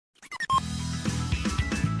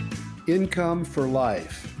Income for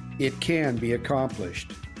life. It can be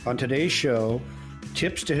accomplished. On today's show,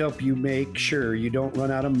 tips to help you make sure you don't run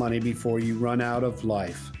out of money before you run out of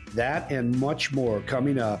life. That and much more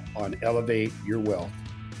coming up on Elevate Your Wealth.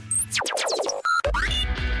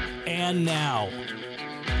 And now,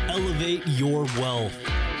 Elevate Your Wealth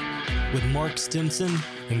with Mark Stimson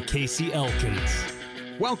and Casey Elkins.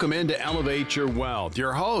 Welcome into Elevate Your Wealth.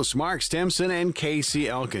 Your hosts, Mark Stimson and Casey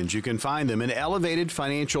Elkins. You can find them in Elevated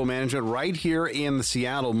Financial Management right here in the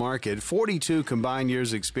Seattle market. 42 combined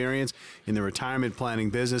years experience in the retirement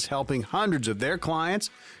planning business, helping hundreds of their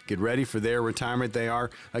clients get ready for their retirement. They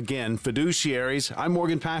are, again, fiduciaries. I'm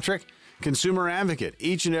Morgan Patrick, consumer advocate.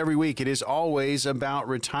 Each and every week, it is always about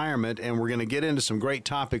retirement, and we're going to get into some great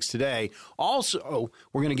topics today. Also,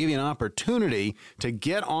 we're going to give you an opportunity to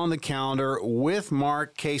get on the calendar with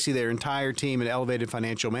Mark, Casey, their entire team at Elevated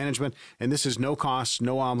Financial Management, and this is no cost,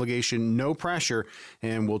 no obligation, no pressure,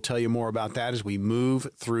 and we'll tell you more about that as we move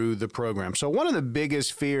through the program. So one of the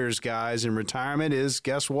biggest fears, guys, in retirement is,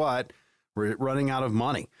 guess what? We're running out of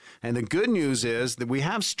money. And the good news is that we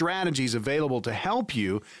have strategies available to help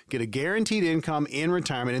you get a guaranteed income in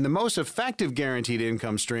retirement. And the most effective guaranteed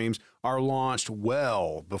income streams are launched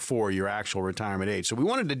well before your actual retirement age. So we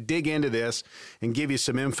wanted to dig into this and give you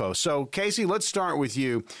some info. So, Casey, let's start with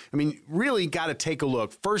you. I mean, really got to take a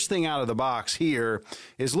look. First thing out of the box here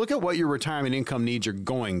is look at what your retirement income needs are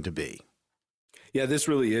going to be. Yeah, this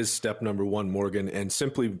really is step number one, Morgan. And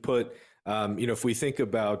simply put, if we think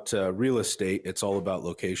about real estate, it's all about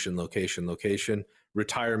location, location, location.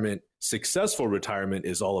 Retirement, successful retirement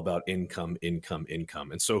is all about income, income,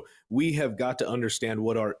 income. And so we have got to understand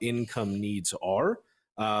what our income needs are.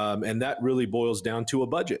 And that really boils down to a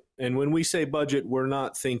budget. And when we say budget, we're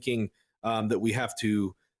not thinking that we have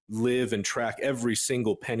to live and track every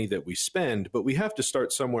single penny that we spend, but we have to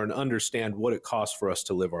start somewhere and understand what it costs for us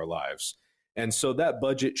to live our lives. And so that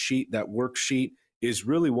budget sheet, that worksheet, is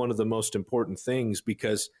really one of the most important things,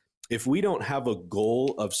 because if we don't have a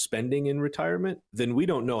goal of spending in retirement, then we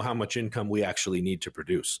don't know how much income we actually need to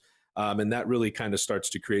produce. And that really kind of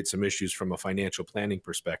starts to create some issues from a financial planning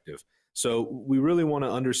perspective. So we really want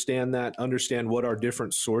to understand what our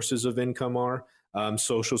different sources of income are.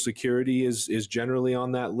 Social Security is generally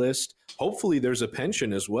on that list. Hopefully there's a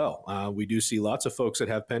pension as well. We do see lots of folks that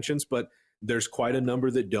have pensions, but there's quite a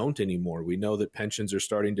number that don't anymore. We know that pensions are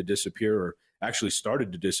starting to disappear, or actually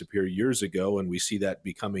started to disappear years ago, and we see that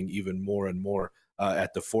becoming even more and more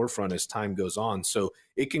at the forefront as time goes on. So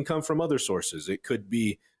it can come from other sources. It could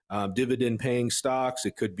be dividend-paying stocks.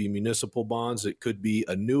 It could be municipal bonds. It could be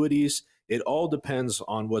annuities. It all depends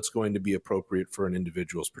on what's going to be appropriate for an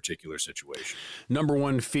individual's particular situation. Number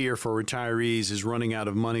one fear for retirees is running out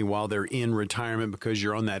of money while they're in retirement because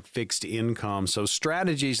you're on that fixed income. So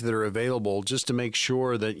strategies that are available just to make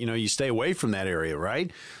sure that, you stay away from that area, right?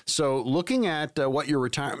 So looking at what your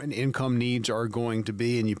retirement income needs are going to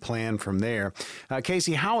be, and you plan from there.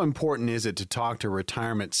 Casey, how important is it to talk to a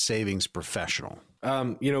retirement savings professional?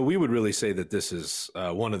 We would really say that this is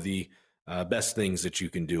one of the best things that you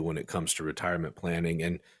can do when it comes to retirement planning.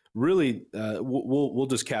 And really, we'll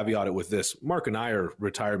just caveat it with this. Mark and I are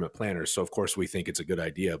retirement planners, so of course we think it's a good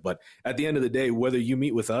idea. But at the end of the day, whether you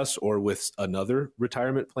meet with us or with another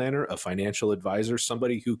retirement planner, a financial advisor,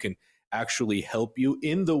 somebody who can actually help you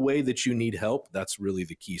in the way that you need help, that's really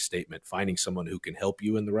the key statement. Finding someone who can help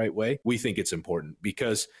you in the right way, we think it's important,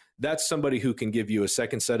 because that's somebody who can give you a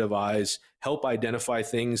second set of eyes, help identify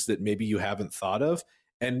things that maybe you haven't thought of,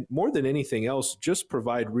 and more than anything else, just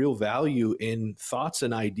provide real value in thoughts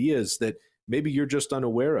and ideas that maybe you're just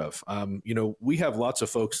unaware of. We have lots of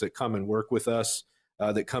folks that come and work with us,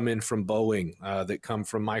 that come in from Boeing, that come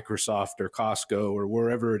from Microsoft or Costco or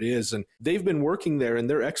wherever it is. And they've been working there, and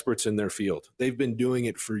they're experts in their field. They've been doing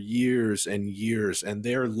it for years and years, and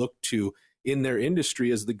they're looked to in their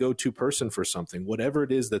industry as the go-to person for something, whatever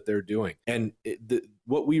it is that they're doing. And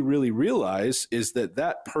what we really realize is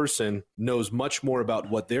that person knows much more about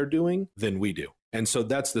what they're doing than we do. And so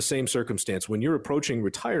that's the same circumstance. When you're approaching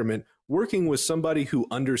retirement, working with somebody who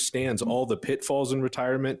understands all the pitfalls in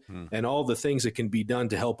retirement and all the things that can be done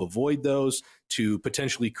to help avoid those, to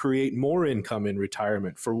potentially create more income in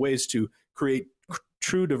retirement, for ways to create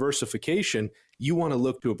true diversification, you want to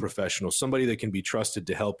look to a professional, somebody that can be trusted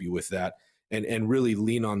to help you with that. And really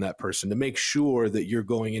lean on that person to make sure that you're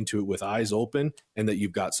going into it with eyes open and that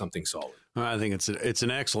you've got something solid. Well, I think it's an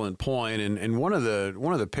excellent point, and one of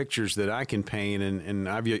the pictures that I can paint, and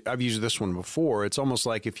I've used this one before. It's almost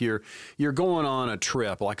like if you're going on a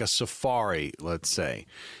trip, like a safari, let's say.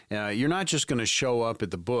 You're not just going to show up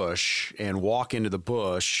at the bush and walk into the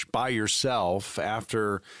bush by yourself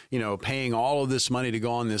after paying all of this money to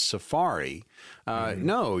go on this safari.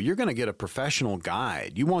 No, you're going to get a professional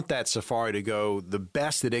guide. You want that safari to go the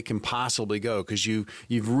best that it can possibly go because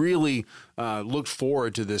you've really looked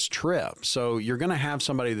forward to this trip. So you're going to have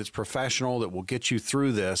somebody that's professional that will get you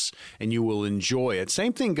through this and you will enjoy it.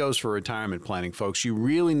 Same thing goes for retirement planning, folks. You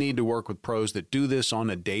really need to work with pros that do this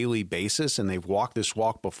on a daily basis and they've walked this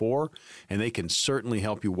walk before, and they can certainly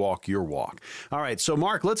help you walk your walk. All right. So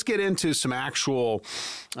Mark, let's get into some actual,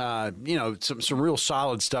 some real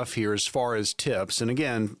solid stuff here as far as tips. And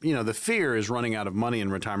again, the fear is running out of money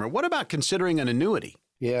in retirement. What about considering an annuity?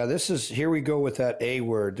 Yeah, here we go with that A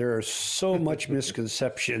word. There's so much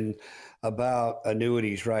misconception about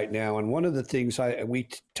annuities right now. And one of the things we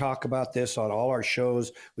talk about this on all our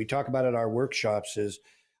shows, we talk about it at our workshops is,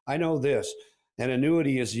 I know this, an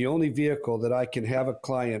annuity is the only vehicle that I can have a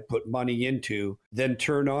client put money into, then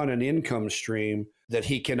turn on an income stream that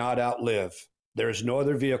he cannot outlive. There's no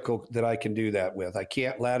other vehicle that I can do that with. I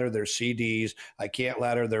can't ladder their CDs. I can't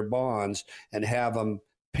ladder their bonds and have them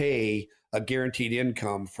pay a guaranteed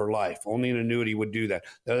income for life. Only an annuity would do that.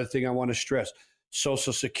 The other thing I want to stress,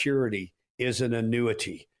 Social Security is an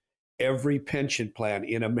annuity. Every pension plan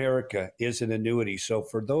in America is an annuity. So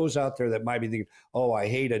for those out there that might be thinking, oh, I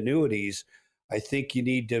hate annuities, I think you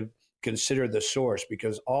need to consider the source,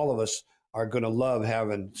 because all of us are going to love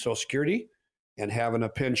having Social Security and having a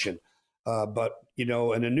pension. But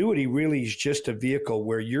an annuity really is just a vehicle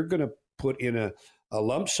where you're going to put in a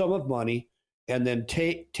lump sum of money and then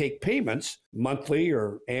take payments monthly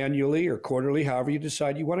or annually or quarterly, however you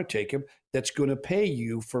decide you want to take them, that's going to pay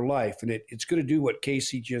you for life. And it's going to do what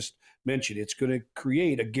Casey just mentioned. It's going to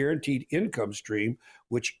create a guaranteed income stream,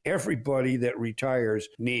 which everybody that retires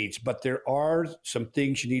needs. But there are some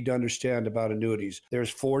things you need to understand about annuities.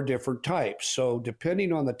 There's 4 different types. So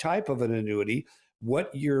depending on the type of an annuity,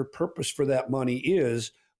 what your purpose for that money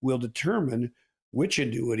is will determine which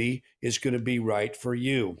annuity is going to be right for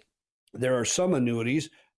you. There are some annuities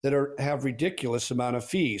that have ridiculous amount of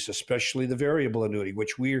fees, especially the variable annuity,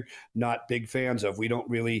 which we're not big fans of. We don't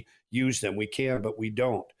really use them. We can, but we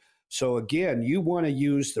don't. So again, you want to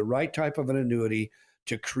use the right type of an annuity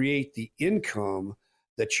to create the income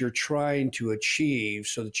that you're trying to achieve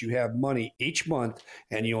so that you have money each month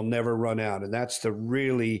and you'll never run out. And that's the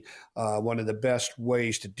really one of the best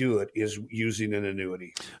ways to do it is using an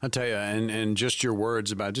annuity. I'll tell you, and just your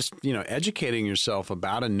words about just, educating yourself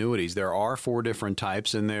about annuities. There are 4 different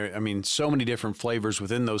types, and so many different flavors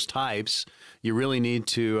within those types. You really need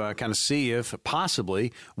to kind of see if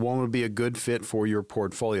possibly one would be a good fit for your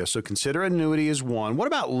portfolio. So consider annuity as one. What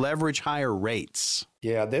about leverage higher rates?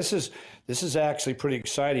 Yeah, this is actually pretty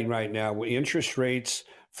exciting right now. Interest rates,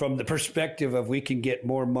 from the perspective of we can get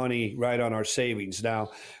more money right on our savings. Now,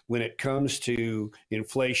 when it comes to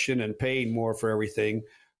inflation and paying more for everything,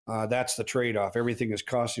 that's the trade-off. Everything is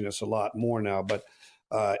costing us a lot more now. But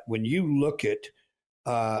when you look at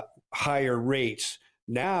higher rates,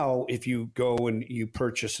 now if you go and you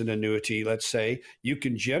purchase an annuity, let's say, you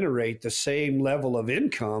can generate the same level of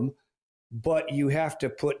income, but you have to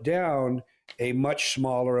put down a much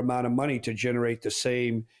smaller amount of money to generate the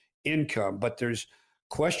same income. But there's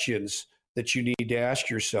questions that you need to ask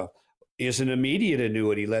yourself. Is an immediate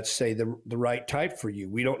annuity, let's say, the right type for you?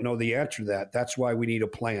 We don't know the answer to that. That's why we need a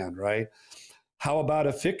plan, right? How about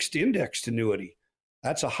a fixed indexed annuity?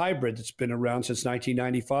 That's a hybrid that's been around since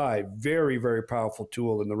 1995. Very, very powerful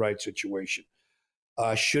tool in the right situation.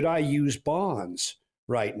 Should I use bonds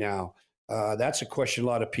right now? That's a question a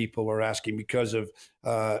lot of people are asking because of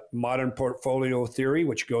modern portfolio theory,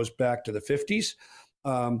 which goes back to the 50s.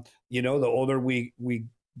 The older we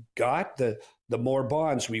got, the more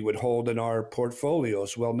bonds we would hold in our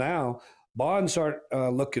portfolios. Well, now bonds aren't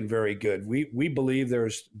looking very good. We believe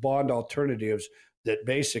there's bond alternatives that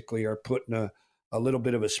basically are putting a little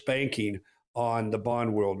bit of a spanking on the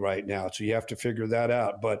bond world right now. So you have to figure that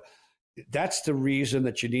out. But that's the reason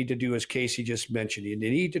that you need to do, as Casey just mentioned, you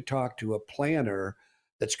need to talk to a planner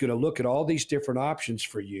that's going to look at all these different options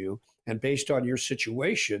for you, and based on your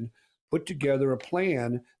situation, put together a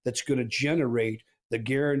plan that's going to generate the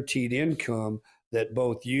guaranteed income that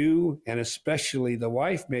both you and especially the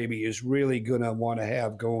wife maybe is really going to want to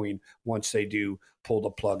have going once they do pull the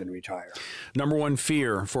plug and retire. Number one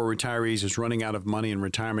fear for retirees is running out of money in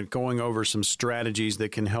retirement. Going over some strategies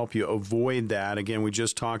that can help you avoid that. Again, we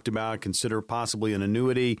just talked about consider possibly an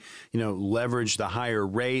annuity, leverage the higher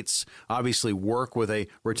rates, obviously work with a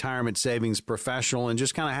retirement savings professional, and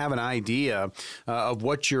just kind of have an idea of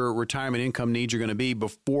what your retirement income needs are going to be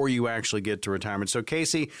before you actually get to retirement. So,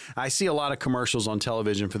 Casey, I see a lot of commercials on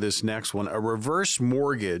television for this next one. A reverse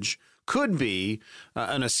mortgage could be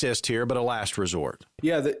an assist here, but a last resort.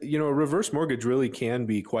 Yeah, a reverse mortgage really can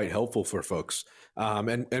be quite helpful for folks.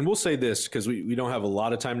 And we'll say this because we don't have a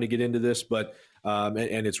lot of time to get into this, but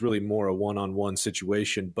and it's really more a one-on-one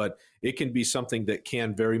situation, but it can be something that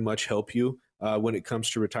can very much help you when it comes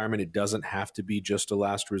to retirement. It doesn't have to be just a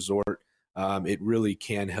last resort. It really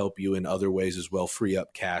can help you in other ways as well, free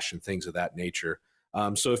up cash and things of that nature.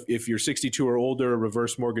 So if you're 62 or older, a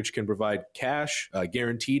reverse mortgage can provide cash,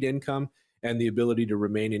 guaranteed income, and the ability to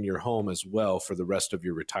remain in your home as well for the rest of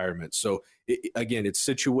your retirement. So again, it's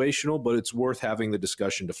situational, but it's worth having the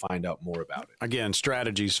discussion to find out more about it. Again,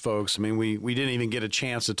 strategies, folks. I mean, we didn't even get a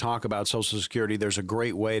chance to talk about Social Security. There's a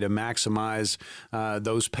great way to maximize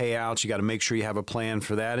those payouts. You got to make sure you have a plan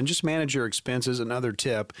for that and just manage your expenses. Another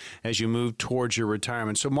tip as you move towards your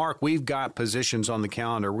retirement. So, Mark, we've got positions on the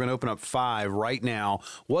calendar. We're going to open up 5 right now.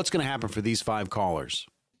 What's going to happen for these 5 callers?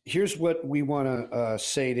 Here's what we want to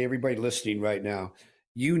say to everybody listening right now.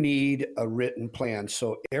 You need a written plan.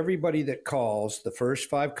 So everybody that calls, the first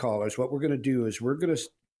 5 callers, what we're going to do is we're going to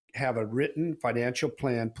have a written financial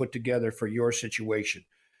plan put together for your situation.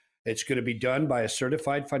 It's going to be done by a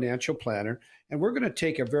certified financial planner, and we're going to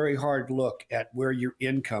take a very hard look at where your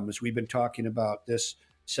income, as we've been talking about this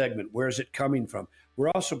segment, where is it coming from? We're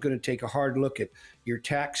also going to take a hard look at your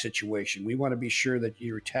tax situation. We want to be sure that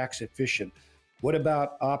you're tax efficient. What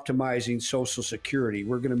about optimizing Social Security?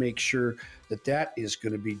 We're going to make sure that that is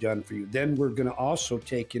going to be done for you. Then we're going to also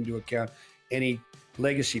take into account any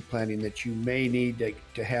legacy planning that you may need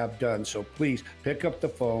to have done. So please pick up the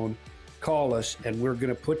phone, call us, and we're going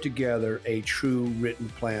to put together a true written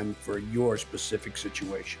plan for your specific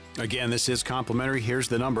situation. Again, this is complimentary. Here's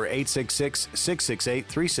the number,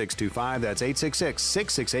 866-668-3625. That's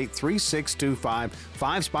 866-668-3625.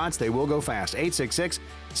 5 spots. They will go fast.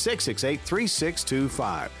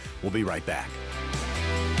 866-668-3625. We'll be right back.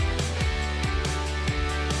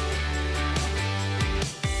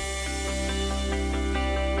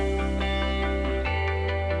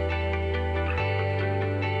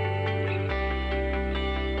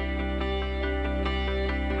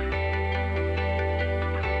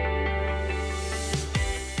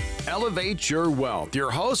 Elevate Your Wealth.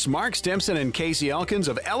 Your hosts, Mark Stimson and Casey Elkins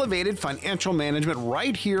of Elevated Financial Management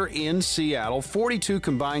right here in Seattle. 42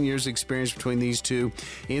 combined years experience between these two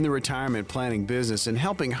in the retirement planning business and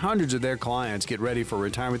helping hundreds of their clients get ready for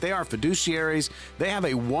retirement. They are fiduciaries. They have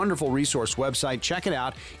a wonderful resource website. Check it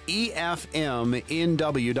out,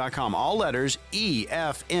 efmnw.com. All letters,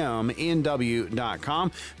 efmnw.com.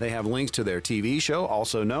 They have links to their TV show,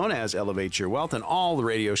 also known as Elevate Your Wealth, and all the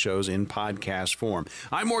radio shows in podcast form.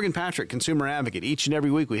 I'm Morgan Patrick, consumer advocate. Each and every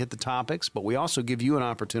week we hit the topics, but we also give you an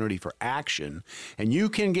opportunity for action, and you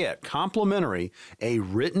can get complimentary a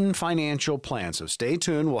written financial plan. So stay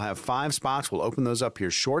tuned. We'll have 5 spots. We'll open those up here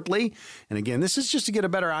shortly. And again, this is just to get a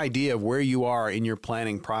better idea of where you are in your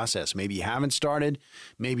planning process. Maybe you haven't started.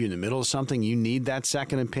 Maybe you're in the middle of something. You need that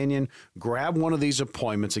second opinion. Grab one of these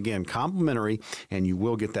appointments. Again, complimentary, and you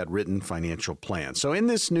will get that written financial plan. So in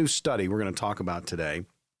this new study we're going to talk about today,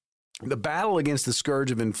 the battle against the scourge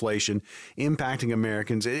of inflation impacting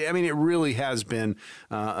Americans, I mean, it really has been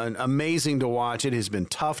amazing to watch. It has been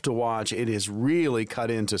tough to watch. It has really cut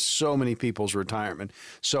into so many people's retirement.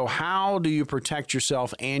 So how do you protect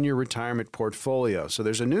yourself and your retirement portfolio? So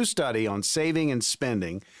there's a new study on saving and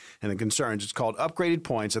spending and the concerns. It's called Upgraded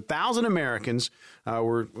Points. 1,000 Americans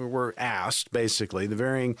were asked, basically, the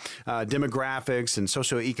varying demographics and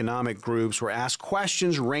socioeconomic groups were asked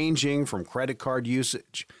questions ranging from credit card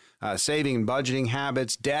usage, saving and budgeting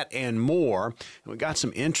habits, debt, and more. We got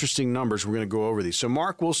some interesting numbers. We're going to go over these. So,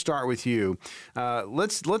 Mark, we'll start with you.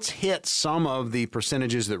 Let's hit some of the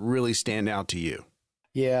percentages that really stand out to you.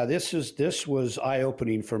 Yeah, this was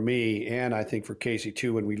eye-opening for me, and I think for Casey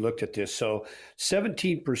too when we looked at this. So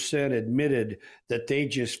 17% admitted that they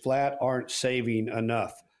just flat aren't saving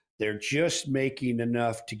enough. They're just making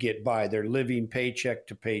enough to get by. They're living paycheck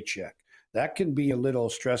to paycheck. That can be a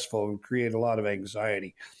little stressful and create a lot of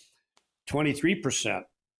anxiety. 23%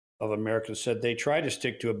 of Americans said they try to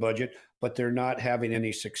stick to a budget, but they're not having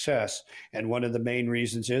any success. And one of the main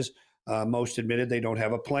reasons is most admitted they don't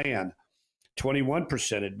have a plan.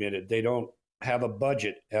 21% admitted they don't have a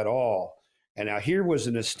budget at all. And now here was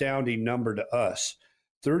an astounding number to us.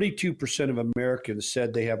 32% of Americans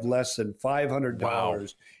said they have less than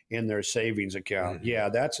 $500 in their savings account. Mm-hmm. Yeah,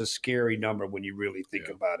 that's a scary number when you really think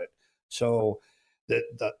about it. So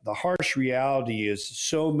the harsh reality is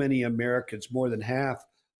so many Americans, more than half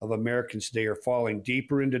of Americans today, are falling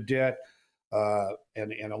deeper into debt.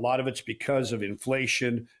 And a lot of it's because of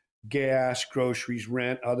inflation, gas, groceries,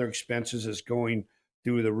 rent, other expenses is going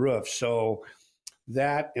through the roof. So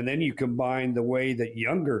that, and then you combine the way that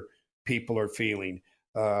younger people are feeling.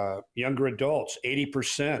 Younger adults,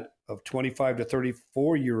 80% of 25 to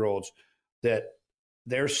 34-year-olds, that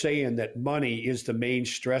they're saying that money is the main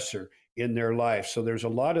stressor in their life. So there's a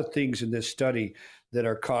lot of things in this study that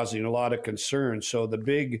are causing a lot of concern. So the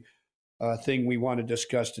big thing we want to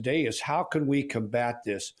discuss today is how can we combat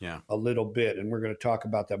this a little bit? And we're going to talk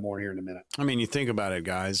about that more here in a minute. I mean, you think about it,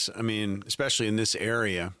 guys. I mean, especially in this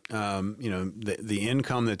area, the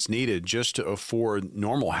income that's needed just to afford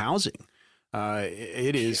normal housing.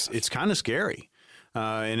 It's kind of scary.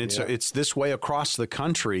 And it's this way across the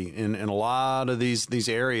country in a lot of these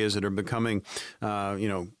areas that are becoming,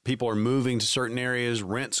 people are moving to certain areas,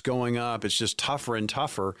 rents going up. It's just tougher and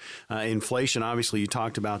tougher. Inflation, obviously, you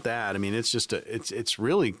talked about that. I mean, it's just it's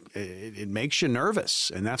really, it makes you nervous.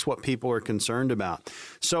 And that's what people are concerned about.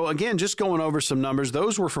 So, again, just going over some numbers,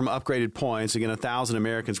 those were from Upgraded Points. Again, 1,000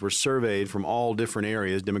 Americans were surveyed from all different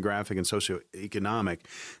areas, demographic and socioeconomic.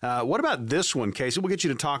 What about this one, Casey? We'll get you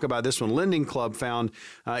to talk about this one. Lending Club found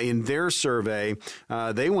in their survey,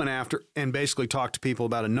 they went after and basically talked to people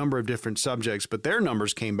about a number of different subjects, but their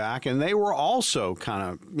numbers came back and they were also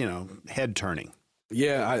kind of, head turning.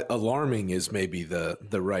 Yeah, alarming is maybe the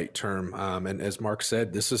right term. And as Mark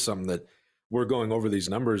said, this is something that we're going over these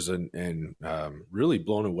numbers and really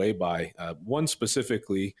blown away by. One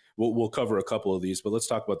specifically, we'll cover a couple of these, but let's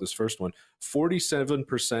talk about this first one.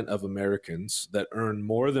 47% of Americans that earn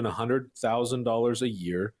more than $100,000 a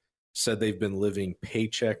year said they've been living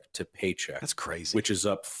paycheck to paycheck. That's crazy. Which is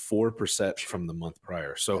up 4% from the month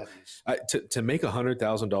prior. So to make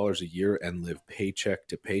 $100,000 a year and live paycheck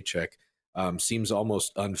to paycheck seems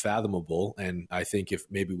almost unfathomable. And I think if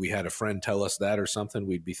maybe we had a friend tell us that or something,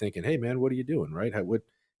 we'd be thinking, hey, man, what are you doing, right?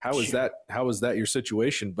 How is that your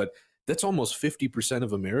situation? But that's almost 50%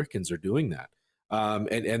 of Americans are doing that.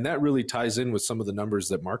 And that really ties in with some of the numbers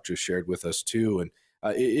that Mark just shared with us, too. And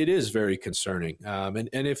it is very concerning. And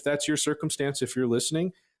if that's your circumstance, if you're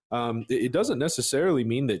listening, it doesn't necessarily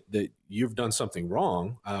mean that you've done something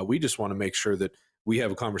wrong. We just want to make sure that we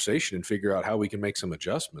have a conversation and figure out how we can make some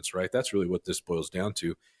adjustments, right? That's really what this boils down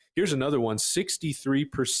to. Here's another one.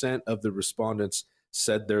 63% of the respondents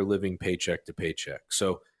said they're living paycheck to paycheck.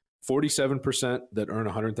 So 47% that earn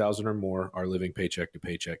 $100,000 or more are living paycheck to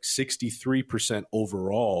paycheck. 63%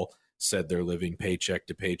 overall said they're living paycheck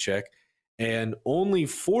to paycheck. And only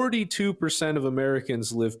 42% of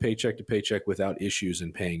Americans live paycheck to paycheck without issues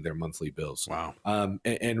in paying their monthly bills. Wow.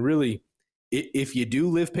 And really, if you do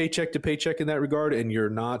live paycheck to paycheck in that regard and you're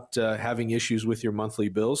not having issues with your monthly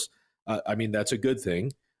bills, I mean, that's a good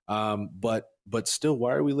thing. But still,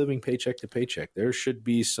 why are we living paycheck to paycheck? There should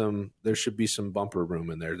be some bumper room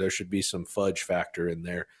in there. There should be some fudge factor in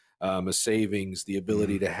there, a savings, the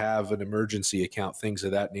ability to have an emergency account, things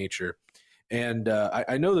of that nature. And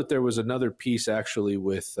I know that there was another piece actually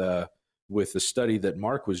with the study that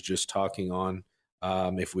Mark was just talking on.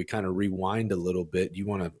 If we kind of rewind a little bit, you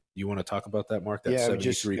want to talk about that, Mark? That's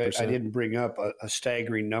 73%. I didn't bring up a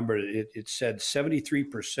staggering number. It said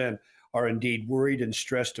 73% are indeed worried and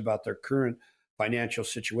stressed about their current financial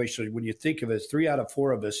situation. So when you think of it, 3 out of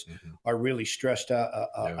 4 of us are really stressed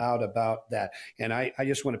out about that. And I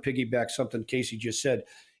just want to piggyback something Casey just said.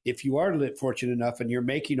 If you are fortunate enough and you're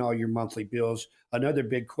making all your monthly bills, another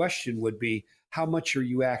big question would be, how much are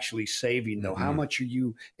you actually saving, though? How much are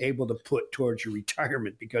you able to put towards your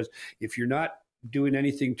retirement? Because if you're not doing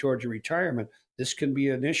anything towards your retirement, this can be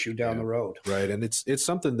an issue down the road. Right. And it's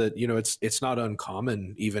something that, it's not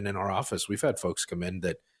uncommon even in our office. We've had folks come in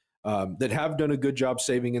that have done a good job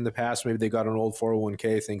saving in the past. Maybe they got an old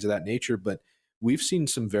 401k, things of that nature. But we've seen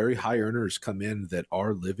some very high earners come in that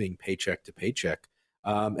are living paycheck to paycheck.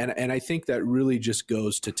 And I think that really just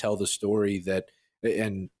goes to tell the story that,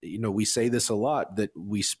 and we say this a lot, that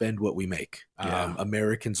we spend what we make.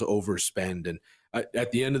 Americans overspend. And at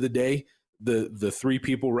the end of the day, the three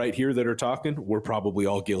people right here that are talking, we're probably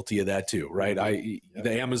all guilty of that too, right?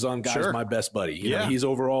 The Amazon guy's my best buddy. You know, he's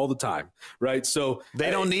over all the time, right? So they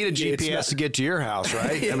don't need a GPS to get to your house,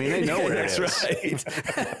 right? I mean, they know where it is. Right.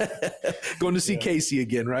 Going to see Casey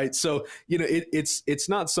again, right? So, you know, it's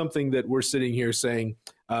not something that we're sitting here saying,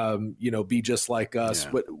 you know, be just like us.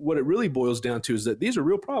 But what it really boils down to is that these are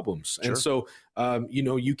real problems. And so, you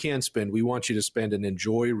know, you can spend. We want you to spend and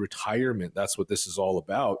enjoy retirement. That's what this is all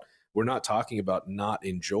about. We're not talking about not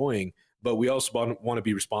enjoying, but we also want to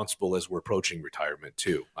be responsible as we're approaching retirement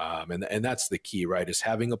too. And that's the key, right? Is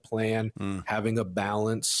having a plan, having a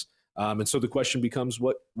balance. And so the question becomes,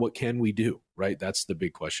 what can we do, right? That's the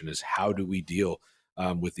big question, is how do we deal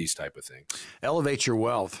with these type of things? Elevate Your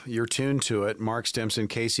Wealth. You're tuned to it. Mark Stimson,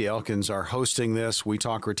 Casey Elkins are hosting this. We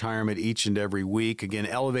talk retirement each and every week. Again,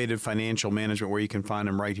 Elevated Financial Management, where you can find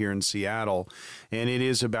them right here in Seattle. And it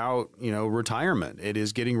is about, you know, retirement. It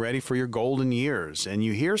is getting ready for your golden years. And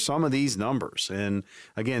you hear some of these numbers. And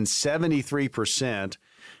again, 73%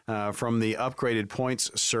 from the Upgraded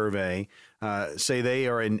Points survey say they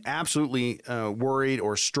are absolutely worried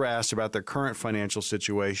or stressed about their current financial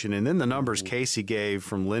situation. And then the numbers Casey gave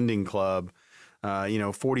from Lending Club, you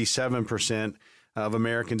know, 47% of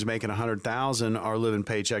Americans making $100,000 are living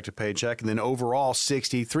paycheck to paycheck. And then overall,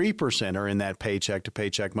 63% are in that paycheck to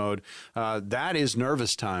paycheck mode. That is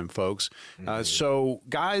nervous time, folks. So,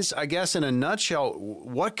 guys, I guess in a nutshell,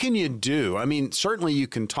 what can you do? I mean, certainly you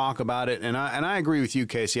can talk about it. And I agree with you,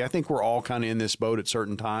 Casey. I think we're all kind of in this boat at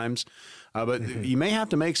certain times. But you may have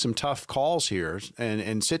to make some tough calls here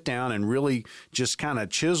and sit down and really just kind of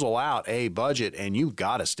chisel out a budget, and you've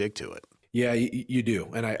got to stick to it. Yeah, you do.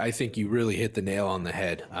 And I think you really hit the nail on the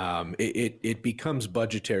head. It becomes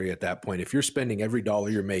budgetary at that point. If you're spending every dollar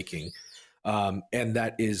you're making, and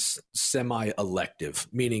that is semi-elective,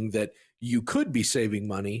 meaning that you could be saving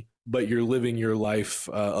money, but you're living your life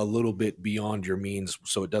a little bit beyond your means,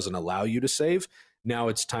 so it doesn't allow you to save. Now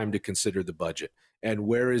it's time to consider the budget. And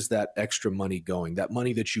where is that extra money going? That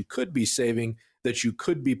money that you could be saving, that you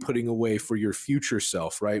could be putting away for your future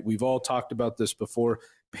self, right? We've all talked about this before.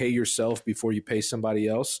 Pay yourself before you pay somebody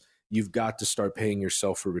else. You've got to start paying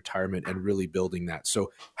yourself for retirement and really building that.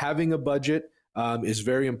 So having a budget is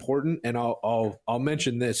very important. And I'll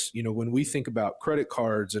mention this. You know, when we think about credit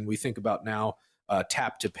cards and we think about now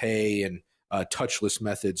tap to pay and touchless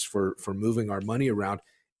methods for moving our money around,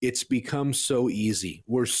 it's become so easy.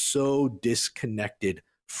 We're so disconnected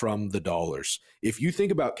from the dollars. If you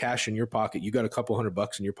think about cash in your pocket, you got a couple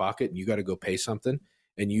 $100 in your pocket and you got to go pay something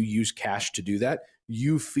and you use cash to do that,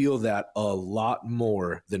 you feel that a lot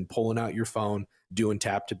more than pulling out your phone, doing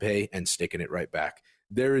tap to pay and sticking it right back.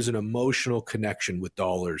 There is an emotional connection with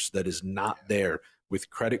dollars that is not there with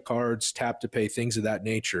credit cards, tap to pay, things of that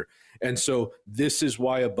nature. And so this is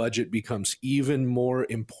why a budget becomes even more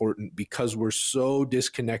important, because we're so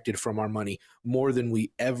disconnected from our money more than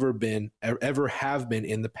we ever have been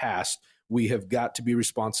in the past. We have got to be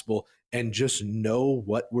responsible and just know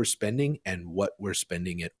what we're spending and what we're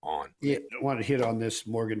spending it on. Yeah, I want to hit on this,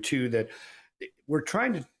 Morgan, too, that we're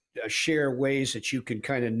trying to share ways that you can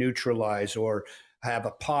kind of neutralize or have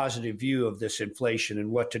a positive view of this inflation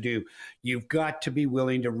and what to do. You've got to be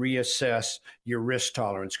willing to reassess your risk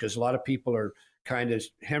tolerance, because a lot of people are kind of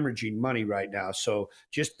hemorrhaging money right now. So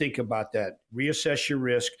just think about that. Reassess your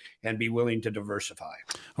risk and be willing to diversify.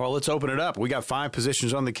 Well, let's open it up. We got 5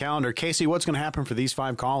 positions on the calendar. Casey, what's going to happen for these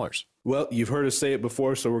 5 callers? Well, you've heard us say it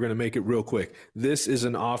before, so we're going to make it real quick. This is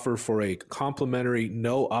an offer for a complimentary,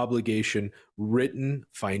 no obligation, written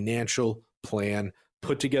financial plan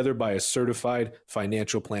put together by a certified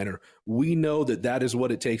financial planner. We know that that is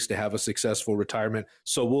what it takes to have a successful retirement.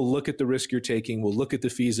 So we'll look at the risk you're taking. We'll look at the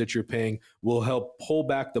fees that you're paying. We'll help pull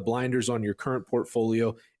back the blinders on your current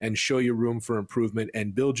portfolio and show you room for improvement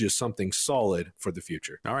and build you something solid for the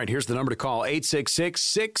future. All right, here's the number to call,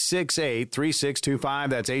 866-668-3625.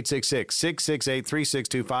 That's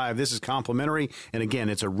 866-668-3625. This is complimentary. And again,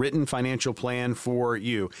 it's a written financial plan for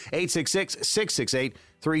you.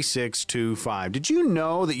 866-668-3625. Did you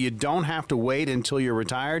know that you don't have to wait until you're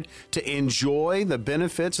retired to enjoy the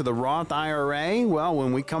benefits of the Roth IRA? Well,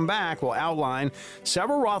 when we come back, we'll outline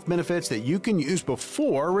several Roth benefits that you can use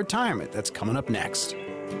before retirement. That's coming up next.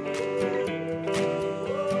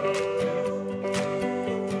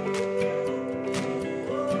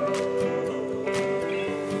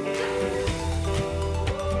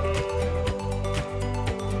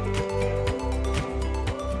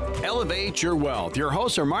 Elevate Your Wealth. Your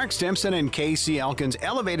hosts are Mark Stimson and Casey Elkins,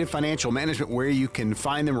 Elevated Financial Management, where you can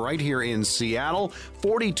find them right here in Seattle.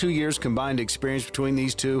 42 years combined experience between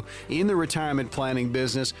these two in the retirement planning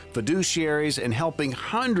business, fiduciaries, and helping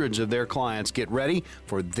hundreds of their clients get ready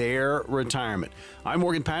for their retirement. I'm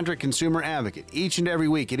Morgan Patrick, consumer advocate. Each and every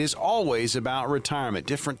week, it is always about retirement,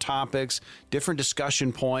 different topics, different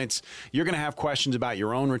discussion points. You're going to have questions about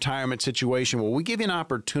your own retirement situation. Well, we give you an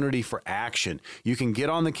opportunity for action. You can get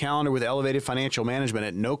on the calendar with Elevated Financial Management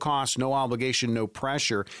at no cost, no obligation, no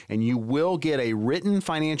pressure, and you will get a written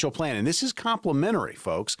financial plan. And this is complimentary,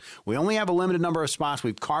 folks. We only have a limited number of spots.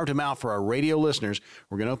 We've carved them out for our radio listeners.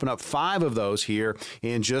 We're going to open up 5 of those here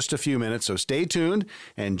in just a few minutes, so stay tuned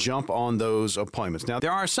and jump on those appointments. Now,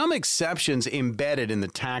 there are some exceptions embedded in the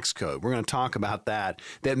tax code. We're going to talk about that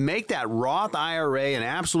make that Roth IRA an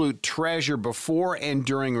absolute treasure before and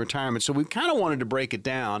during retirement. So we've kind of wanted to break it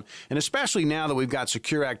down, and especially now that we've got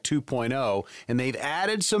Secure Act 2.0, and they've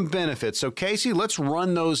added some benefits. So, Casey, let's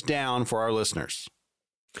run those down for our listeners.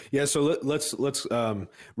 Yeah, so let's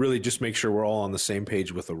really just make sure we're all on the same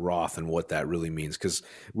page with a Roth and what that really means, because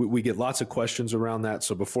we get lots of questions around that.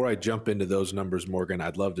 So before I jump into those numbers, Morgan,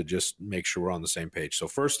 I'd love to just make sure we're on the same page. So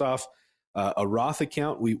first off, a Roth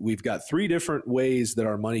account, we've got 3 different ways that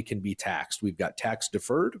our money can be taxed. We've got tax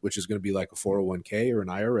deferred, which is going to be like a 401k or an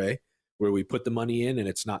IRA, where we put the money in and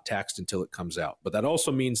it's not taxed until it comes out. But that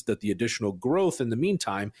also means that the additional growth in the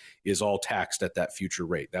meantime is all taxed at that future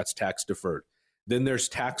rate. That's tax deferred. Then there's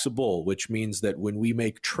taxable, which means that when we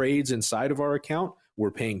make trades inside of our account,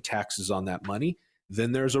 we're paying taxes on that money.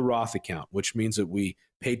 Then there's a Roth account, which means that we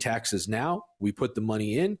pay taxes now, we put the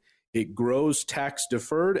money in, it grows tax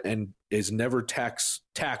deferred and is never taxed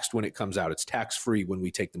when it comes out. It's tax free when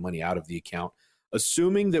we take the money out of the account,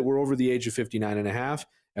 assuming that we're over the age of 59 and a half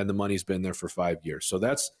and the money's been there for 5 years. So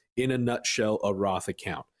that's in a nutshell a Roth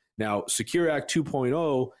account. Now, Secure Act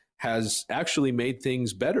 2.0 has actually made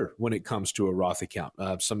things better when it comes to a Roth account.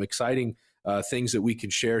 Some exciting things that we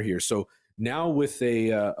can share here. So now with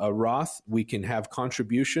a Roth, we can have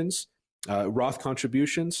contributions, Roth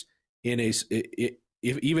contributions in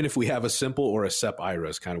even if we have a simple or a SEP IRA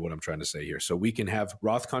is kind of what I'm trying to say here. So we can have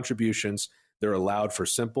Roth contributions. They're allowed for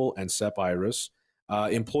simple and SEP IRAs.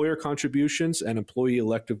 Employer contributions and employee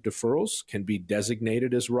elective deferrals can be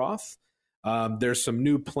designated as Roth. There's some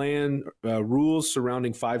new plan rules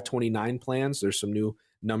surrounding 529 plans. There's some new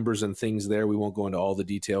numbers and things there. We won't go into all the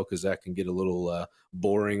detail because that can get a little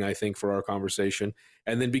boring, I think, for our conversation.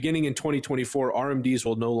 And then beginning in 2024, RMDs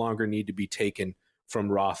will no longer need to be taken from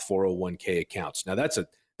Roth 401k accounts. Now, that's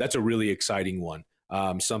a really exciting one.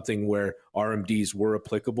 Something where RMDs were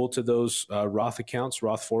applicable to those Roth accounts,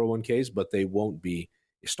 Roth 401ks, but they won't be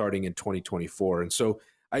starting in 2024. And so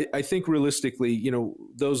I think realistically,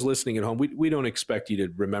 those listening at home, we don't expect you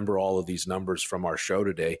to remember all of these numbers from our show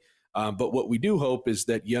today. But what we do hope is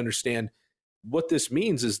that you understand what this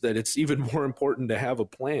means is that it's even more important to have a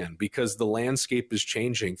plan because the landscape is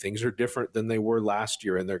changing. Things are different than they were last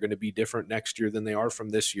year, and they're going to be different next year than they are from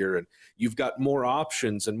this year. And you've got more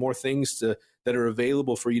options and more things that are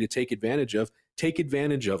available for you to take advantage of. Take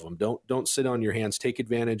advantage of them. Don't sit on your hands. Take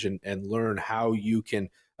advantage and learn how you can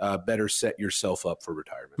better set yourself up for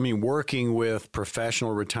retirement. I mean, working with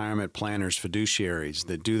professional retirement planners, fiduciaries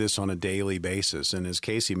that do this on a daily basis. And as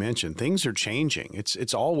Casey mentioned, things are changing.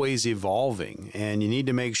 It's always evolving. And you need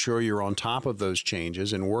to make sure you're on top of those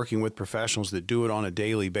changes and working with professionals that do it on a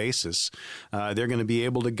daily basis. They're going to be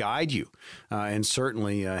able to guide you and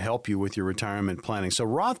certainly help you with your retirement planning. So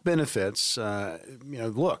Roth benefits,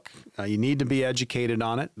 you need to be educated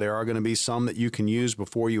on it. There are going to be some that you can use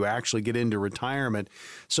before you actually get into retirement.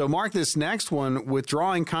 So, Mark, this next one,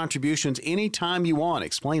 withdrawing contributions anytime you want.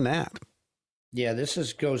 Explain that. Yeah,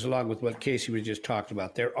 this goes along with what Casey was just talking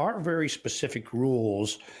about. There are very specific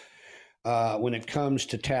rules when it comes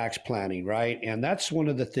to tax planning, right? And that's one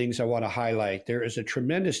of the things I want to highlight. There is a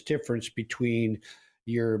tremendous difference between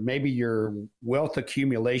your wealth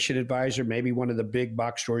accumulation advisor, maybe one of the big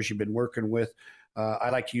box stores you've been working with. I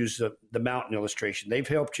like to use the mountain illustration. They've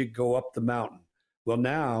helped you go up the mountain. Well,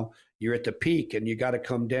 now you're at the peak and you got to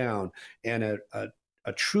come down. And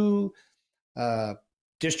a true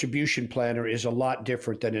distribution planner is a lot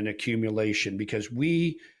different than an accumulation because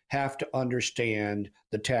we have to understand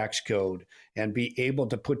the tax code and be able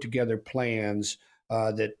to put together plans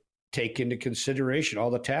that take into consideration all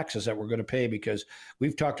the taxes that we're going to pay, because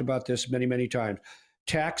we've talked about this many, many times.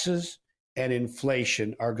 Taxes and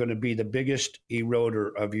inflation are going to be the biggest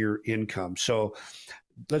eroder of your income. So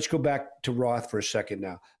let's go back to Roth for a second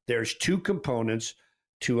now. There's 2 components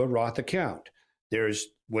to a Roth account. There's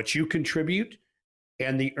what you contribute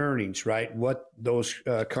and the earnings, right? What those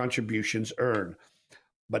contributions earn.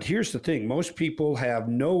 But here's the thing, most people have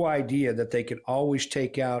no idea that they can always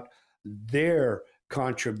take out their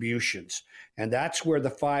contributions. And that's where the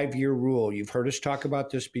 5-year rule, you've heard us talk about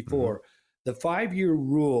this before. The 5-year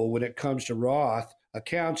rule when it comes to Roth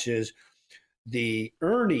accounts is the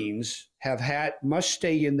earnings must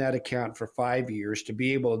stay in that account for 5 years to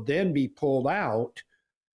be able to then be pulled out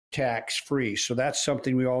tax-free. So that's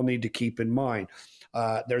something we all need to keep in mind.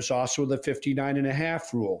 There's also the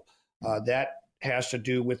 59.5 rule. That has to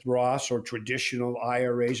do with Roths or traditional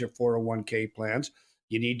IRAs or 401k plans.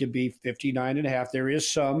 You need to be 59.5. There is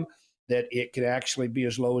some that it can actually be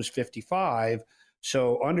as low as 55.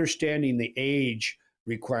 So understanding the age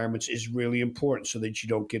requirements is really important so that you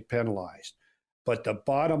don't get penalized. But the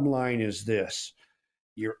bottom line is this.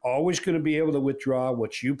 You're always going to be able to withdraw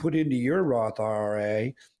what you put into your Roth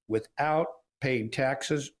IRA without paying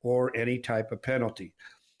taxes or any type of penalty.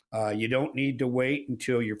 You don't need to wait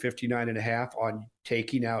until you're 59.5 on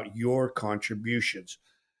taking out your contributions.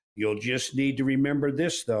 You'll just need to remember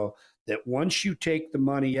this, though, that once you take the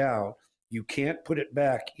money out, you can't put it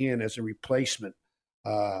back in as a replacement.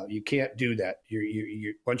 You can't do that.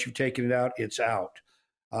 Once you've taken it out, it's out.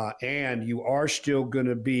 And you are still going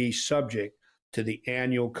to be subject to the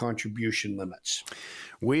annual contribution limits.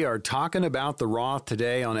 We are talking about the Roth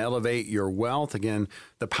today on Elevate Your Wealth. Again,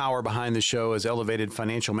 the power behind the show is Elevated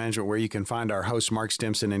Financial Management, where you can find our hosts, Mark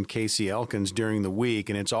Stimson and Casey Elkins, during the week.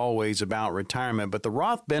 And it's always about retirement. But the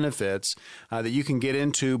Roth benefits that you can get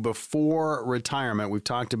into before retirement, we've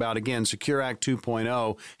talked about, again, Secure Act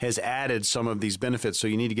 2.0 has added some of these benefits. So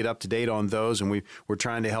you need to get up to date on those. And we're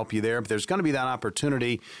trying to help you there. But there's going to be that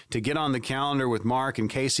opportunity to get on the calendar with Mark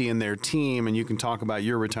and Casey and their team, and you can talk about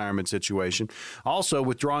your retirement situation.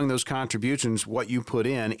 Also, withdrawing those contributions, what you put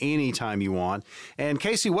in anytime you want. And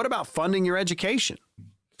Casey, what about funding your education?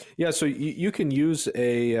 Yeah, so you can use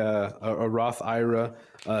a Roth IRA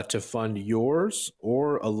to fund yours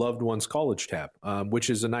or a loved one's college tab, which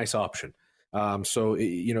is a nice option.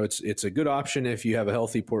 It's a good option if you have a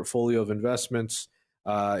healthy portfolio of investments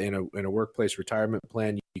in a workplace retirement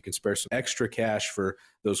plan. You can spare some extra cash for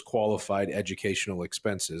those qualified educational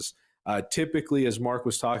expenses. Typically, as Mark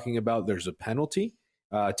was talking about, there's a penalty.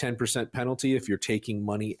 10% penalty if you're taking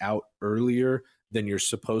money out earlier than you're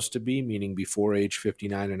supposed to be, meaning before age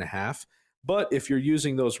 59.5. But if you're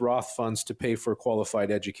using those Roth funds to pay for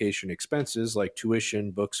qualified education expenses like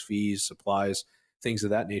tuition, books, fees, supplies, things of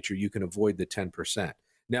that nature, you can avoid the 10%.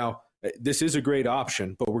 Now, this is a great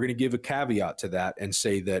option, but we're going to give a caveat to that and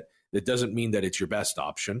say that it doesn't mean that it's your best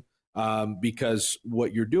option, because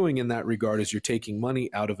what you're doing in that regard is you're taking money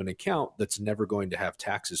out of an account that's never going to have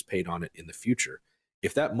taxes paid on it in the future.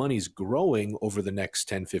 If that money's growing over the next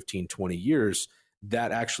 10, 15, 20 years,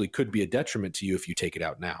 that actually could be a detriment to you if you take it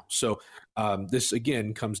out now. So this,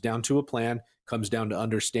 again, comes down to a plan, comes down to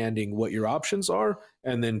understanding what your options are,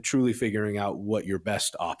 and then truly figuring out what your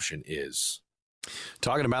best option is.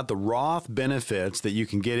 Talking about the Roth benefits that you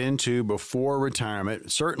can get into before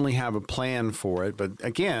retirement, certainly have a plan for it. But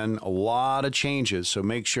again, a lot of changes, so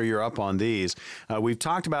make sure you're up on these. We've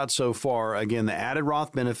talked about so far, again, the added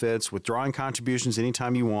Roth benefits, withdrawing contributions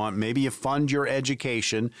anytime you want. Maybe you fund your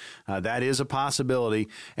education. That is a possibility.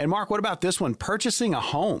 And Mark, what about this one, purchasing a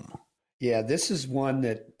home? Yeah, this is one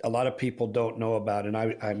that a lot of people don't know about, and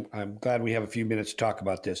I'm glad we have a few minutes to talk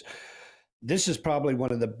about this. This is probably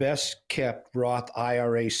one of the best kept Roth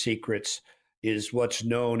IRA secrets, is what's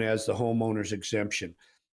known as the homeowner's exemption.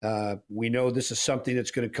 We know this is something that's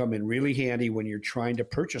going to come in really handy when you're trying to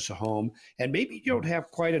purchase a home, and maybe you don't have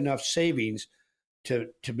quite enough savings to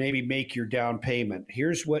maybe make your down payment.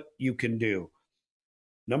 Here's what you can do.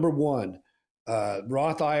 Number one,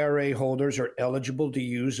 Roth IRA holders are eligible to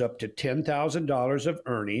use up to $10,000 of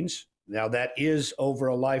earnings. Now, that is over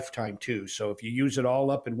a lifetime, too. So if you use it all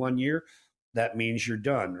up in 1 year, that means you're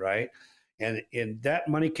done, right? And that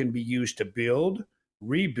money can be used to build,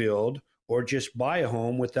 rebuild, or just buy a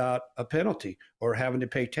home without a penalty or having to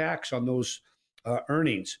pay tax on those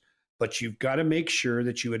earnings. But you've got to make sure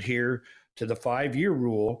that you adhere to the 5-year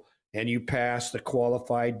rule and you pass the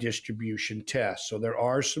qualified distribution test. So there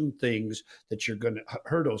are some things that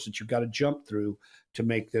hurdles that you've got to jump through to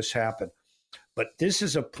make this happen. But this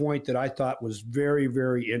is a point that I thought was very,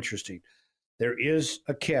 very interesting. There is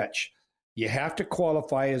a catch. You have to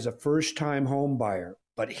qualify as a first-time home buyer.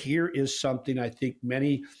 But here is something I think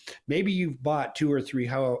maybe you've bought 2 or 3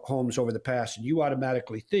 homes over the past, and you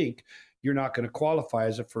automatically think you're not going to qualify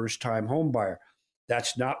as a first-time home buyer.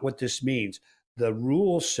 That's not what this means. the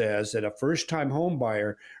rule says that a first-time home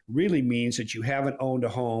buyer really means that you haven't owned a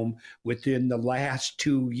home within the last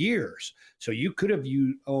 2 years. So you could have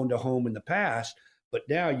owned a home in the past, but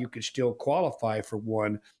now you could still qualify for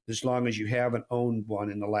one as long as you haven't owned one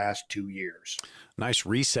in the last 2 years. Nice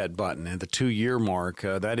reset button at the 2-year mark.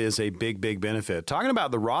 That is a big, big benefit. Talking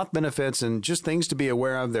about the Roth benefits and just things to be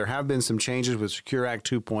aware of, there have been some changes with Secure Act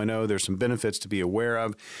 2.0. There's some benefits to be aware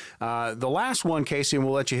of. The last one, Casey, and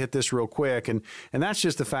we'll let you hit this real quick, and that's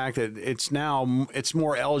just the fact that it's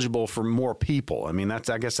more eligible for more people. I mean, I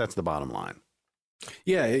guess that's the bottom line.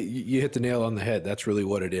 Yeah, you hit the nail on the head. That's really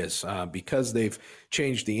what it is. Because they've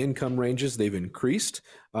changed the income ranges, they've increased.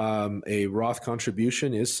 A Roth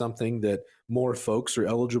contribution is something that more folks are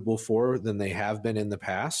eligible for than they have been in the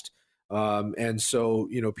past. And so,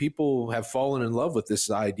 people have fallen in love with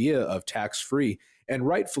this idea of tax-free, and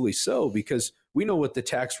rightfully so, because we know what the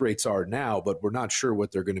tax rates are now, but we're not sure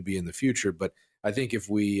what they're going to be in the future. But I think if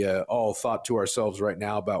we all thought to ourselves right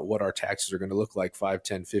now about what our taxes are going to look like 5,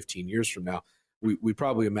 10, 15 years from now, we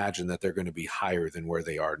probably imagine that they're going to be higher than where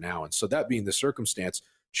they are now. And so that being the circumstance,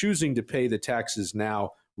 choosing to pay the taxes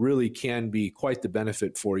now really can be quite the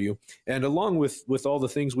benefit for you. And along with all the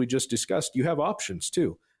things we just discussed, you have options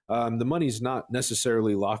too. The money's not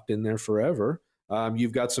necessarily locked in there forever.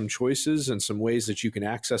 You've got some choices and some ways that you can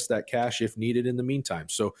access that cash if needed in the meantime.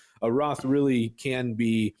 So a Roth really can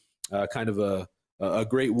be kind of a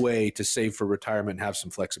great way to save for retirement and have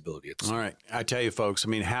some flexibility. All right. I tell you, folks, I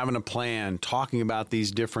mean, having a plan, talking about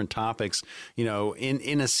these different topics,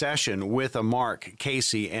 in a session with a Mark,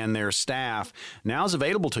 Casey, and their staff now is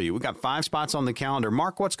available to you. We've got 5 spots on the calendar.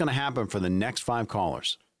 Mark, what's going to happen for the next 5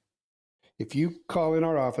 callers? If you call in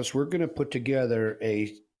our office, we're going to put together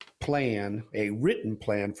a plan, a written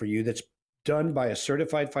plan for you that's done by a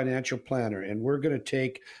certified financial planner. And we're going to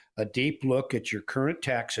take a deep look at your current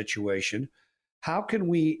tax situation. How can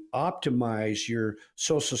we optimize your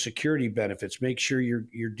Social Security benefits? Make sure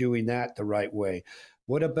you're doing that the right way.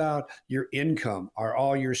 What about your income? Are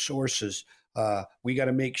all your sources? We got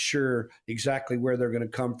to make sure exactly where they're going to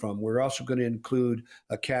come from. We're also going to include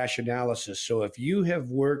a cash analysis. So if you have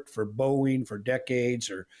worked for Boeing for decades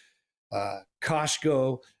or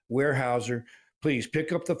Costco, Weyerhaeuser, please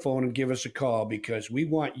pick up the phone and give us a call, because we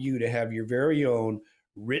want you to have your very own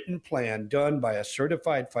written plan done by a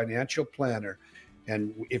certified financial planner.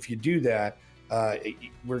 And if you do that,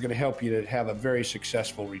 we're going to help you to have a very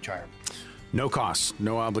successful retirement. No cost,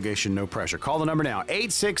 no obligation, no pressure. Call the number now,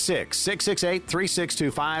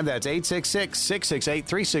 866-668-3625. That's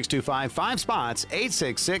 866-668-3625. 5 spots,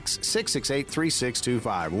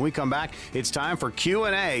 866-668-3625. When we come back, it's time for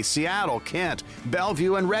Q&A. Seattle, Kent,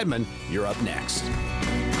 Bellevue, and Redmond. You're up next.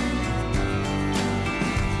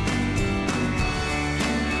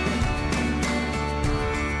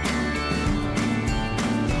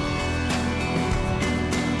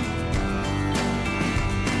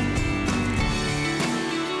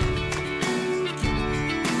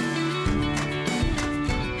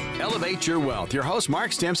 Elevate Your Wealth. Your host,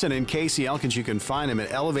 Mark Stimson and Casey Elkins. You can find them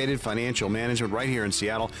at Elevated Financial Management right here in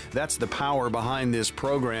Seattle. That's the power behind this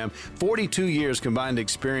program. 42 years combined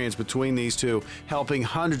experience between these two, helping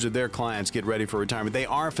hundreds of their clients get ready for retirement. They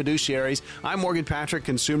are fiduciaries. I'm Morgan Patrick,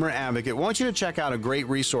 consumer advocate. I want you to check out a great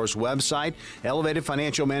resource website, Elevated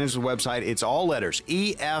Financial Management website. It's all letters,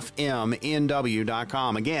 EFMNW.com.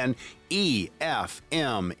 Again,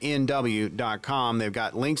 EFMNW.com. They've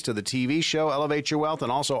got links to the TV show, Elevate Your Wealth,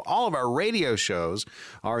 and also all of our radio shows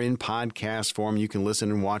are in podcast form. You can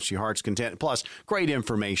listen and watch to your heart's content. Plus, great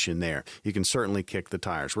information there. You can certainly kick the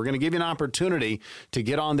tires. We're going to give you an opportunity to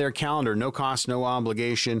get on their calendar. No cost, no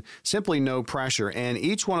obligation, simply no pressure. And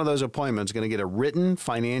each one of those appointments is going to get a written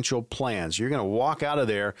financial plan. So you're going to walk out of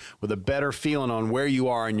there with a better feeling on where you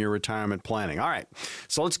are in your retirement planning. All right,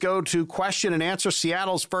 so let's go to question and answer.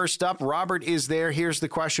 Seattle's first up. Robert is there. Here's the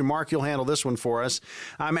question. Mark, you'll handle this one for us.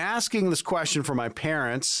 I'm asking this question for my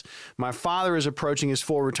parents. My father is approaching his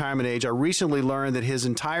full retirement age. I recently learned that his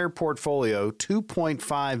entire portfolio,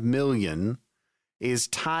 $2.5 million, is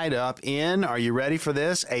tied up in, are you ready for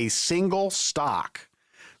this, a single stock,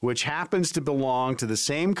 which happens to belong to the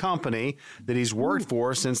same company that he's worked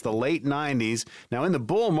for since the late 90s. Now, in the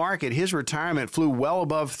bull market, his retirement flew well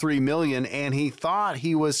above $3 million, and he thought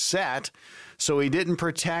he was set, so he didn't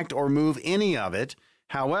protect or move any of it.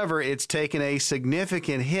 However, it's taken a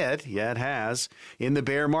significant hit, yeah, it has, in the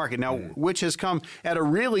bear market. Now, which has come at a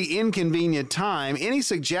really inconvenient time. Any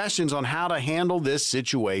suggestions on how to handle this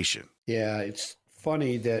situation? Yeah, it's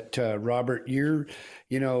funny that, Robert,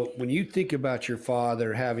 when you think about your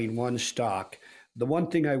father having one stock, The one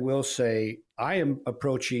thing I will say, I am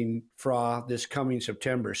approaching FRA this coming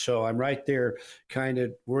September. So I'm right there kind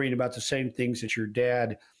of worrying about the same things that your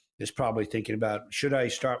dad is probably thinking about. Should I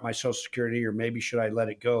start my Social Security or maybe should I let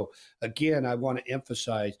it go? Again, I want to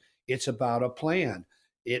emphasize it's about a plan.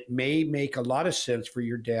 It may make a lot of sense for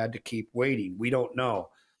your dad to keep waiting. We don't know.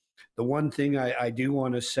 The one thing I do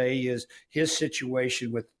want to say is his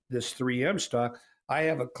situation with this 3M stock. I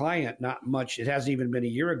have a client, not much, it hasn't even been a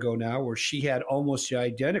year ago now, where she had almost the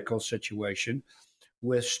identical situation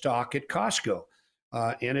with stock at Costco.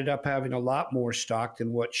 Ended up having a lot more stock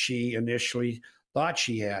than what she initially thought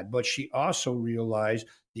she had, but she also realized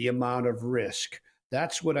the amount of risk.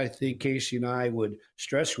 That's what I think Casey and I would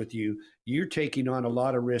stress with you. You're taking on a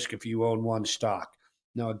lot of risk if you own one stock.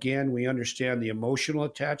 Now, again, we understand the emotional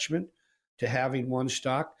attachment to having one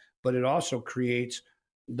stock, but it also creates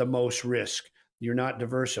the most risk. You're not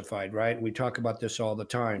diversified, right? We talk about this all the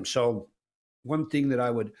time. So one thing that I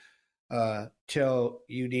would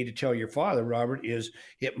need to tell your father, Robert, is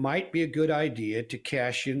it might be a good idea to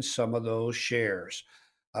cash in some of those shares.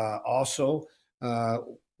 Also,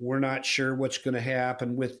 we're not sure what's going to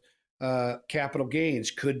happen with capital gains.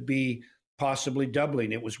 Could be possibly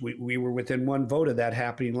doubling. We were within one vote of that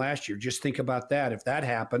happening last year. Just think about that. If that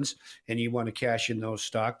happens and you want to cash in those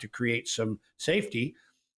stock to create some safety,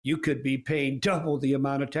 you could be paying double the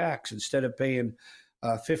amount of tax. Instead of paying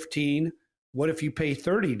 15, what if you pay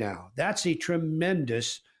 30 now? That's a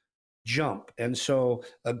tremendous jump. And so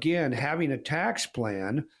again, having a tax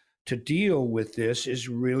plan to deal with this is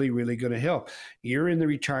really, really going to help. You're in the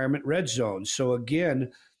retirement red zone. So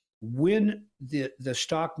again, when the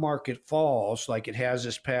stock market falls like it has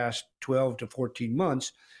this past 12 to 14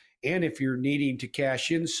 months, and if you're needing to cash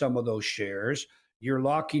in some of those shares, you're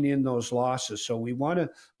locking in those losses. So we want to,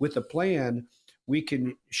 with a plan, we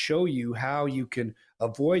can show you how you can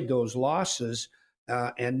avoid those losses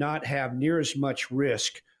and not have near as much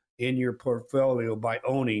risk in your portfolio by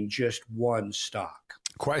owning just one stock.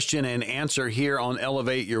 Question and answer here on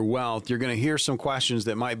Elevate Your Wealth. You're going to hear some questions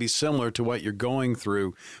that might be similar to what you're going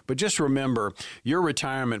through, but just remember your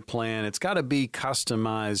retirement plan, it's got to be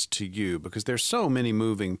customized to you because there's so many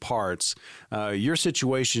moving parts. Your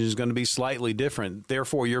situation is going to be slightly different.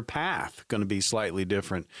 Therefore, your path going to be slightly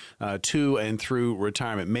different to and through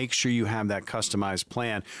retirement. Make sure you have that customized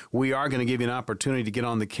plan. We are going to give you an opportunity to get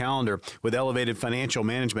on the calendar with Elevated Financial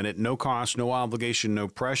Management at no cost, no obligation, no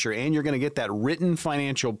pressure, and you're going to get that written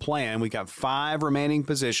financial plan. We got 5 remaining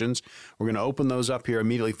positions. We're going to open those up here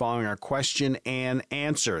immediately following our question and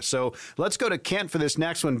answer. So let's go to Kent for this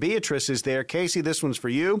next one. Beatrice is there. Casey, this one's for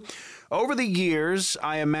you. Over the years,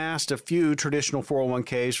 I amassed a few traditional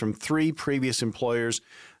 401ks from 3 previous employers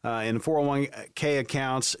in 401k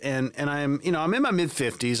accounts, and I'm in my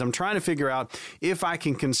mid-50s. I'm trying to figure out if I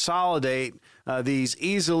can consolidate these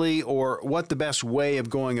easily or what the best way of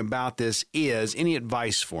going about this is. Any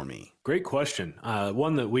advice for me? Great question.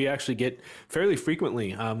 One that we actually get fairly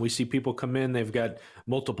frequently. We see people come in, they've got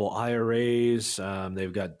multiple IRAs,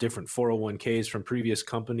 they've got different 401ks from previous